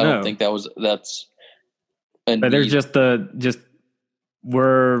 So I don't think that's. But there's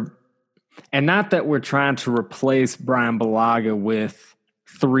and not that we're trying to replace Brian Bulaga with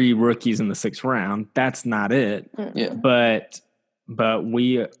 3 rookies in the 6th round. That's not it. Yeah. But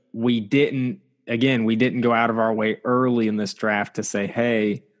we didn't go out of our way early in this draft to say,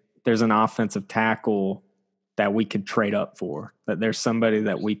 hey, there's an offensive tackle that we could trade up for, that there's somebody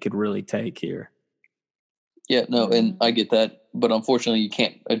that we could really take here. Yeah, no, and I get that. But unfortunately, you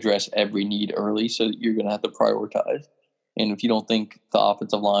can't address every need early, so you're going to have to prioritize. And if you don't think the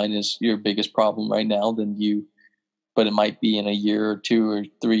offensive line is your biggest problem right now, but it might be in a year or 2 or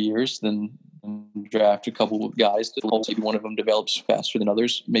 3 years, then draft a couple of guys. Maybe one of them develops faster than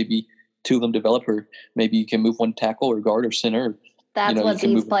others. Maybe 2 of them develop, or maybe you can move one tackle or guard or center. That's what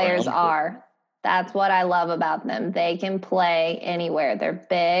these players are. That's what I love about them. They can play anywhere. They're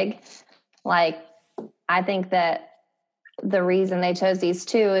big. I think that the reason they chose these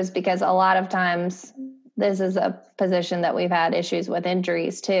 2 is because a lot of times this is a position that we've had issues with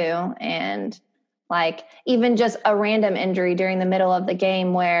injuries too. And even just a random injury during the middle of the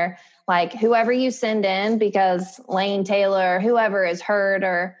game where whoever you send in because Lane Taylor, whoever is hurt,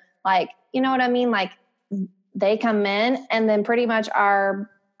 or you know what I mean? They come in and then pretty much our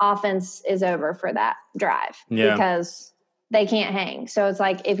offense is over for that drive because they can't hang. So it's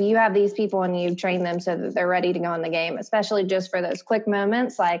if you have these people and you train them so that they're ready to go in the game, especially just for those quick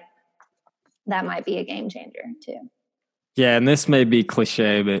moments, that might be a game changer too. Yeah. And this may be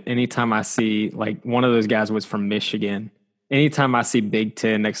cliche, but anytime I see one of those guys was from Michigan, anytime I see Big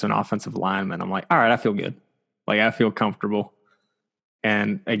Ten next to an offensive lineman, I'm like, all right, I feel good. I feel comfortable.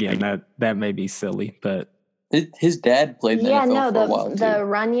 And again, that may be silly, but his dad played in the NFL for a while too. The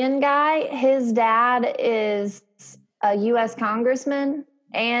Runyon guy, his dad is a U.S. congressman,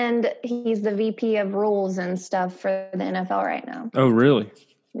 and he's the VP of rules and stuff for the NFL right now. Oh, really?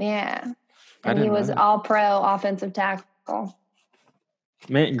 Yeah. And he was all-pro offensive tackle.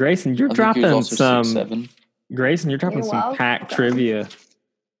 Man, Gracyn, you're dropping some. 6'7". Gracyn, you're dropping some Pack trivia.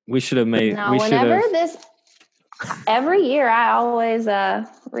 We should have made. No, every year I always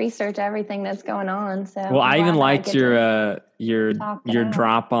research everything that's going on. So I even liked your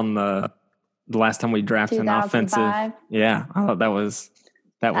drop on the last time we drafted an offensive. Yeah, I thought that was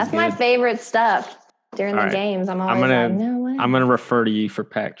that's good. My favorite stuff during the games. I'm always no way. I'm gonna refer to you for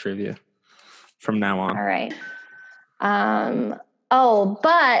Pack trivia from now on. All right. But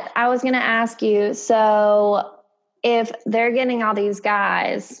I was gonna ask you. So if they're getting all these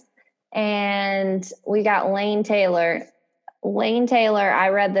guys, And we got Lane Taylor. Lane Taylor, I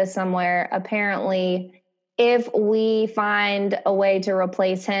read this somewhere. Apparently, if we find a way to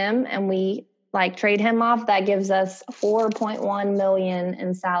replace him and we like trade him off, that gives us $4.1 million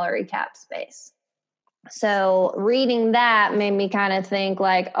in salary cap space. So reading that made me kind of think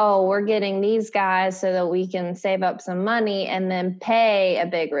like, oh, we're getting these guys so that we can save up some money and then pay a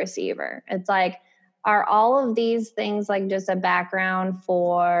big receiver. It's like, are all of these things like just a background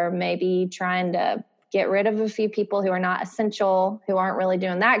for maybe trying to get rid of a few people who are not essential, who aren't really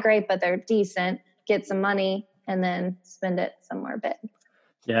doing that great, but they're decent, get some money and then spend it somewhere big?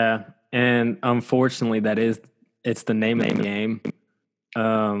 Yeah. And unfortunately it's the name of the game.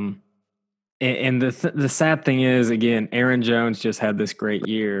 And the sad thing is, again, Aaron Jones just had this great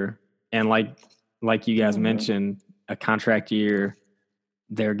year, and like you guys mentioned, a contract year.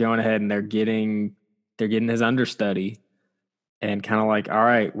 They're going ahead and they're getting his understudy, and kind of like, all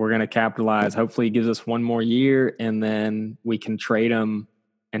right, we're going to capitalize. Hopefully, he gives us one more year, and then we can trade him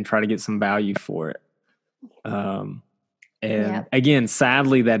and try to get some value for it. Again,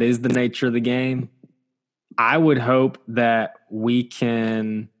 sadly, that is the nature of the game. I would hope that we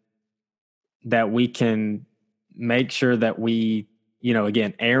can make sure that we,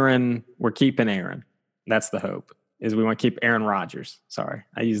 again, Aaron, we're keeping Aaron. That's the hope, is we want to keep Aaron Rodgers. Sorry,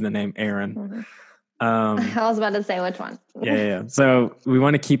 I use the name Aaron. I was about to say which one. Yeah. So we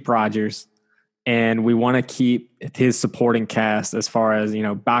want to keep Rodgers, and we want to keep his supporting cast as far as,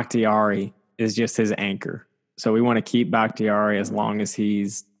 Bakhtiari is just his anchor. So we want to keep Bakhtiari as long as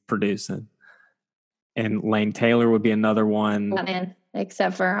he's producing. And Lane Taylor would be another one. Man,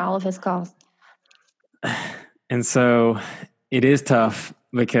 except for all of his calls. And so it is tough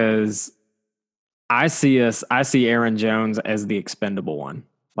because I see Aaron Jones as the expendable one.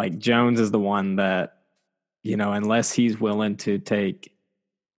 Like, Jones is the one that, unless he's willing to take,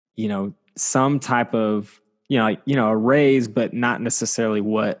 some type of, a raise, but not necessarily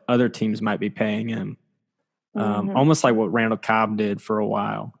what other teams might be paying him. Almost like what Randall Cobb did for a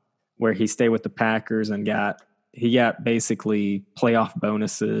while, where he stayed with the Packers and got basically playoff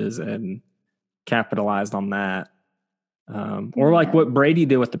bonuses and capitalized on that. Or like what Brady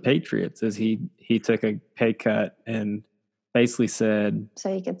did with the Patriots, is he took a pay cut and basically said,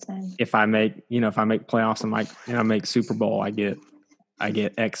 so he could say, if I make playoffs and make Super Bowl, I get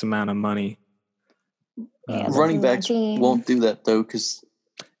X amount of money. Running backs won't do that though, because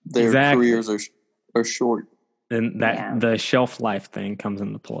their careers are short. And the shelf life thing comes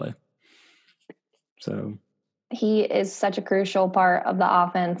into play. So he is such a crucial part of the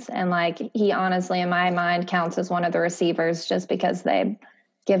offense. And like, he honestly, in my mind, counts as one of the receivers just because they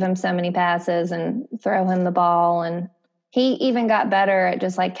give him so many passes and throw him the ball. And he even got better at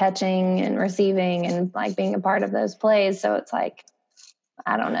just like catching and receiving and like being a part of those plays. So it's like,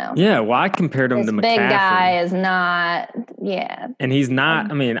 I don't know. Yeah. Well, I compared him to McCaffrey. Big guy is not. Yeah. And he's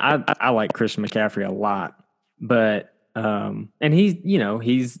not, I like Christian McCaffrey a lot, but and he's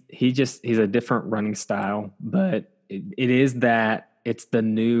a different running style, but it's the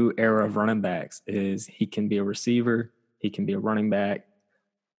new era of running backs. Is he can be a receiver, he can be a running back.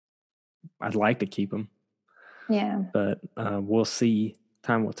 I'd like to keep him. Yeah. But we'll see.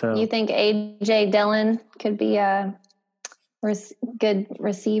 Time will tell. You think A.J. Dillon could be a good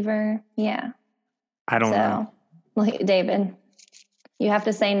receiver? Yeah. I don't know. Like, David, you have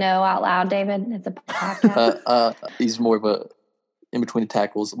to say no out loud, David. It's a podcast. He's more of a in between the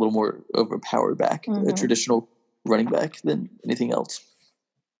tackles, a little more of a power back, a traditional running back than anything else.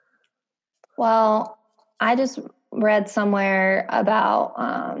 Well, I just read somewhere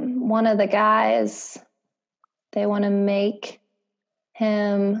about one of the guys. They want to make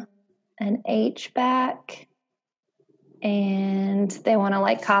him an H-back, and they want to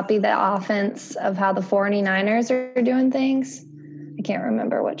like copy the offense of how the 49ers are doing things. I can't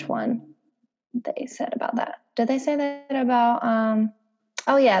remember which one they said about that. Did they say that about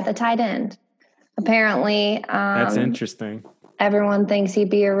the tight end? Apparently, that's interesting. Everyone thinks he'd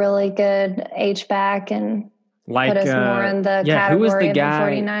be a really good H-back and put us more in the category of the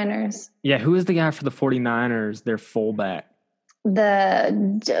 49ers. Yeah, who is the guy for the 49ers? Their fullback. The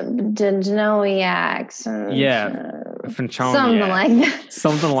Janoiaks. Yeah. Something like that.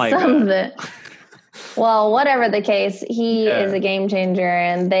 Something like that. Well, whatever the case, he is a game changer,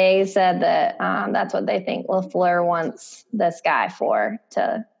 and they said that that's what they think LaFleur wants this guy for,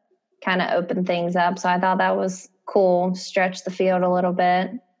 to kind of open things up. So I thought that was cool, stretch the field a little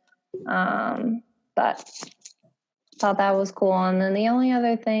bit. But thought that was cool. And then the only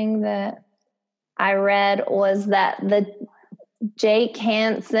other thing that I read was that the Jake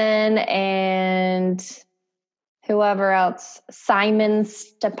Hansen and whoever else, Simon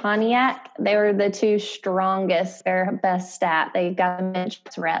Stepaniak. They were the two strongest, their best stat. They got bench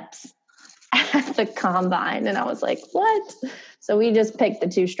reps at the combine. And I was like, what? So we just picked the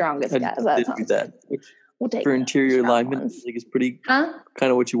two strongest guys. That sounds good. We'll take for interior linemen, I think it's pretty kind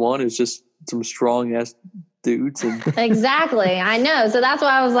of what you want is just some strong ass dudes. And exactly. I know. So that's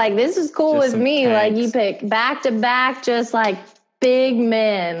why I was like, this is cool with me. Tanks. Like you pick back to back, just like big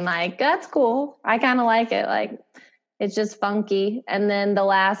men. Like that's cool. I kind of like it. Like it's just funky. And then the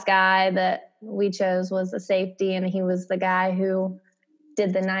last guy that we chose was a safety, and he was the guy who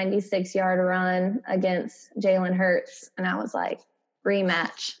did the 96-yard run against Jalen Hurts. And I was like,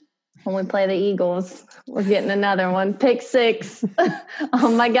 rematch. When we play the Eagles, we're getting another one. Pick 6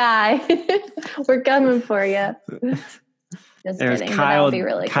 on my guy. We're coming for you. Just There's kidding. Kyle, but that would be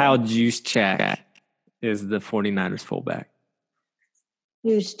really Kyle cool. Juszczyk is the 49ers fullback.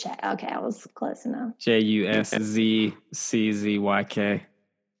 Juszczyk. Okay, I was close enough. Juszczyk,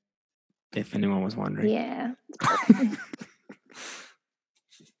 if anyone was wondering. Yeah.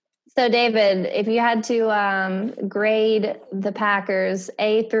 So, David, if you had to grade the Packers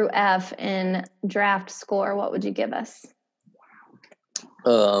A through F in draft score, what would you give us?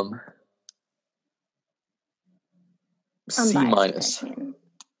 C minus.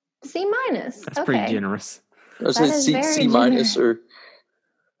 C minus. That's pretty generous. I would say C minus or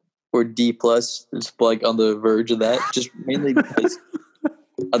D plus. It's like on the verge of that. Just mainly because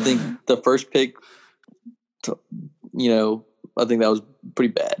I think the first pick, I think that was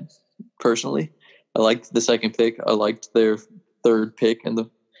pretty bad. Personally, I liked the second pick. I liked their third pick, and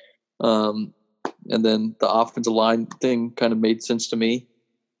and then the offensive line thing kind of made sense to me.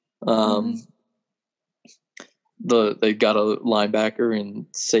 They got a linebacker and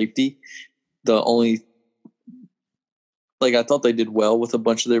safety. The only I thought they did well with a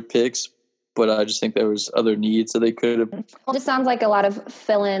bunch of their picks, but I just think there was other needs that they could have. Well, it just sounds like a lot of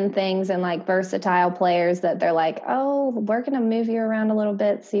fill-in things and like versatile players that they're like, oh, we're going to move you around a little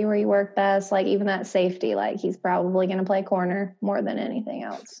bit, see where you work best. Like even that safety, like he's probably going to play corner more than anything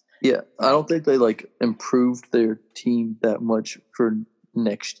else. Yeah, I don't think they improved their team that much for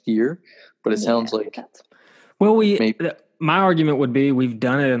next year, but it sounds like. Well, my argument would be we've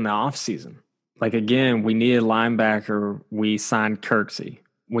done it in the off season. Like again, we needed linebacker. We signed Kirksey.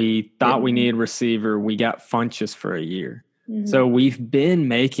 We thought we needed receiver. We got Funchess for a year. Mm-hmm. So we've been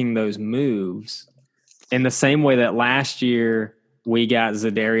making those moves in the same way that last year we got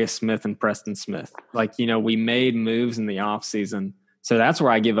Zadarius Smith and Preston Smith. We made moves in the offseason. So that's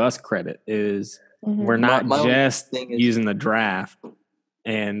where I give us credit is we're not just using the draft,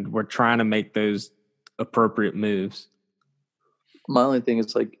 and we're trying to make those appropriate moves. My only thing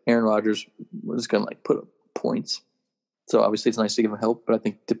is Aaron Rodgers was going to put up points. So obviously it's nice to give them help, but I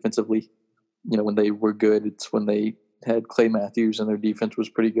think defensively, when they were good, it's when they had Clay Matthews and their defense was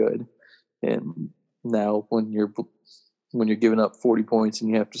pretty good. And now when you're giving up 40 points and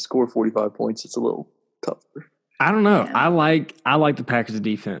you have to score 45 points, it's a little tougher. I don't know. Yeah. I like the Packers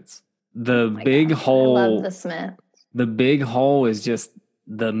defense. The big hole. I love the Smith. The big hole is just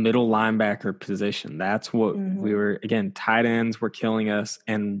the middle linebacker position. That's what we were, again, tight ends were killing us,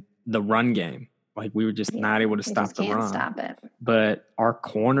 and the run game. We were just not able to stop the run. Stop it. But our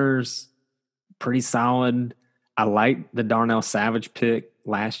corners, pretty solid. I like the Darnell Savage pick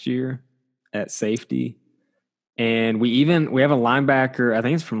last year at safety. And we have a linebacker, I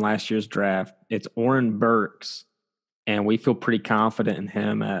think it's from last year's draft. It's Oren Burks. And we feel pretty confident in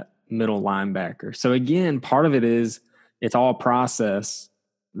him at middle linebacker. So again, part of it is it's all a process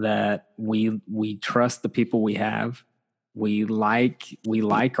that we trust the people we have. We like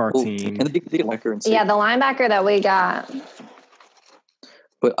our team. And the linebacker the linebacker that we got.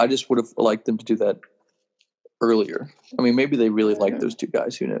 But I just would have liked them to do that earlier. I mean, maybe they really like those two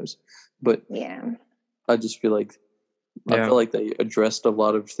guys. Who knows? But I just feel like I feel like they addressed a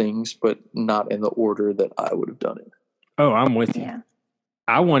lot of things, but not in the order that I would have done it. Oh, I'm with you. Yeah.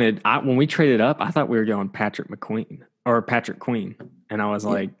 When we traded up, I thought we were going Patrick Queen, and I was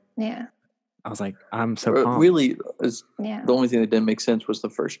like, I was like, I'm so pumped. Really, the only thing that didn't make sense was the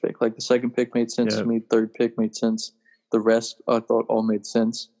first pick. The second pick made sense to me. Third pick made sense. The rest, I thought, all made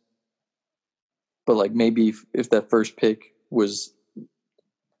sense. But maybe if that first pick was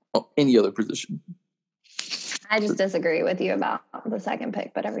any other position. I just disagree with you about the second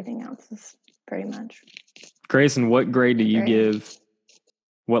pick, but everything else is pretty much. Gracyn, what grade do you give?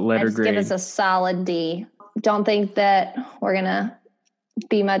 What letter grade? Give us a solid D. Don't think that we're going to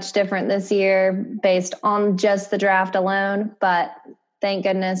be much different this year based on just the draft alone, but thank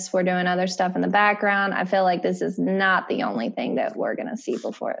goodness we're doing other stuff in the background. I feel like this is not the only thing that we're going to see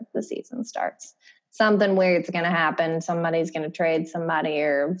before the season starts. something weird's going to happen. Somebody's going to trade somebody,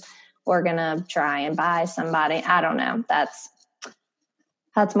 or we're going to try and buy somebody. I don't know. That's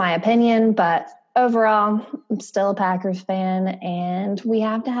my opinion, but overall, I'm still a Packers fan, and we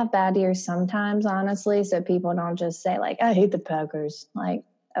have to have bad years sometimes, honestly, so people don't just say, like, I hate the Packers. Like,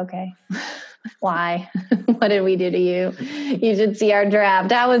 okay, why? What did we do to you? You should see our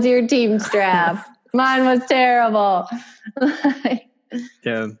draft. How was your team's draft? Mine was terrible.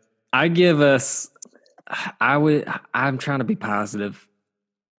 Yeah. I'm trying to be positive.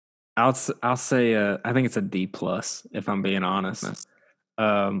 I'll say, I think it's a D plus, if I'm being honest.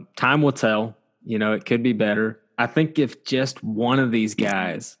 Time will tell. It could be better. I think if just one of these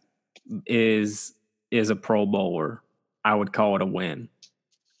guys is a Pro Bowler, I would call it a win.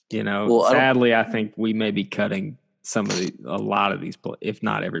 Sadly, I think we may be cutting a lot of these, if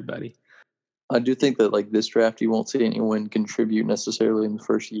not everybody. I do think that like this draft, you won't see anyone contribute necessarily in the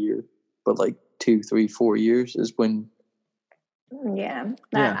first year, but like 2, 3, 4 years is when. Yeah.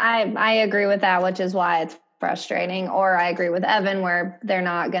 I agree with that, which is why it's frustrating. Or I agree with Evan where they're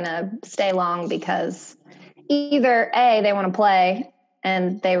not going to stay long because either A, they want to play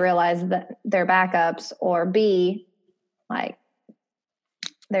and they realize that they're backups, or B, like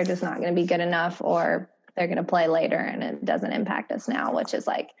they're just not going to be good enough, or they're going to play later and it doesn't impact us now, which is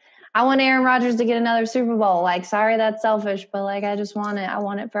like, I want Aaron Rodgers to get another Super Bowl. Like, sorry, that's selfish, but like, I just want it. I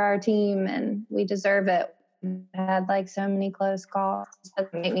want it for our team and we deserve it. We had like so many close calls. It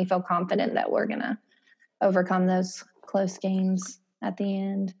doesn't make me feel confident that we're going to overcome those close games at the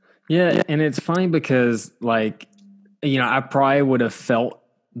end. Yeah. And it's funny because like, I probably would have felt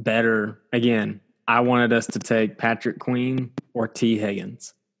better. Again, I wanted us to take Patrick Queen or T.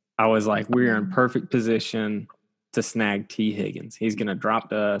 Higgins. I was like, we're in perfect position to snag T. Higgins. He's going to drop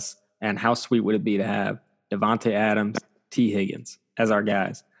to us. And how sweet would it be to have Devontae Adams, T. Higgins as our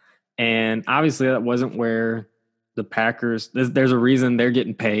guys? And obviously that wasn't where the Packers, there's a reason they're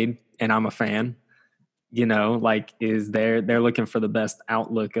getting paid, and I'm a fan, they're looking for the best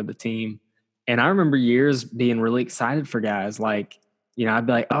outlook of the team. And I remember years being really excited for guys like, I'd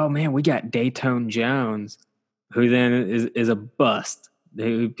be like, oh man, we got Dayton Jones, who then is a bust.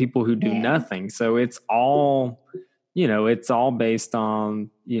 People who do nothing. So it's all based on,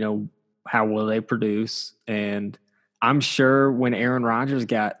 how will they produce. And I'm sure when Aaron Rodgers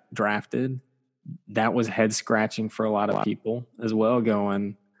got drafted, that was head scratching for a lot of people as well,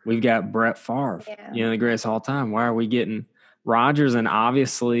 going, we've got Brett Favre, the greatest of all time. Why are we getting Rodgers? And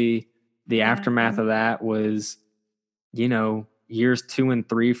obviously the aftermath of that was, years 2 and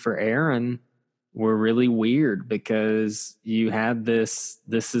 3 for Aaron were really weird because you had this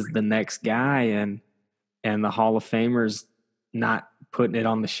is the next guy, and the Hall of Famers not putting it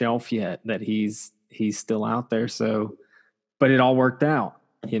on the shelf yet that he's still out there. So, but it all worked out,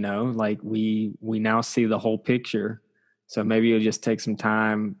 like we now see the whole picture. So maybe it'll just take some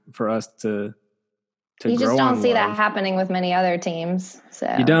time for us to you grow. Just don't see that happening with many other teams.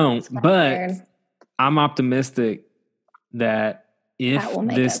 So you don't, but weird. I'm optimistic that if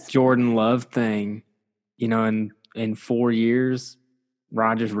this Jordan Love thing, in 4 years,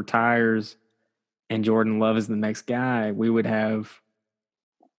 Rodgers retires and Jordan Love is the next guy, we would have,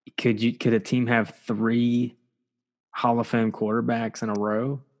 could a team have 3 Hall of Fame quarterbacks in a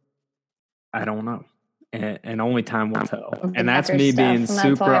row? I don't know. And only time will tell. And that's me being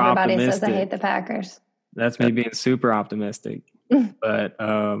super optimistic. Everybody says I hate the Packers. That's me being super optimistic. But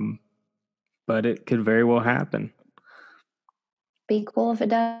it could very well happen. Be cool if it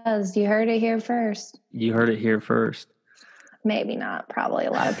does. You heard it here first. Maybe not. Probably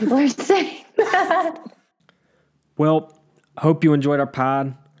a lot of people are saying that. Well, hope you enjoyed our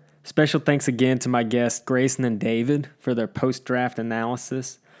pod. Special thanks again to my guests, Gracyn and David, for their post-draft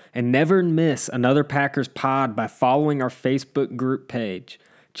analysis. And never miss another Packers pod by following our Facebook group page.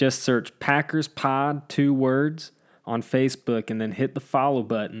 Just search Packers Pod, 2 words, on Facebook, and then hit the follow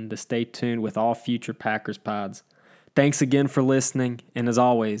button to stay tuned with all future Packers pods. Thanks again for listening, and as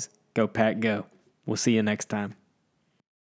always, go Pack Go. We'll see you next time.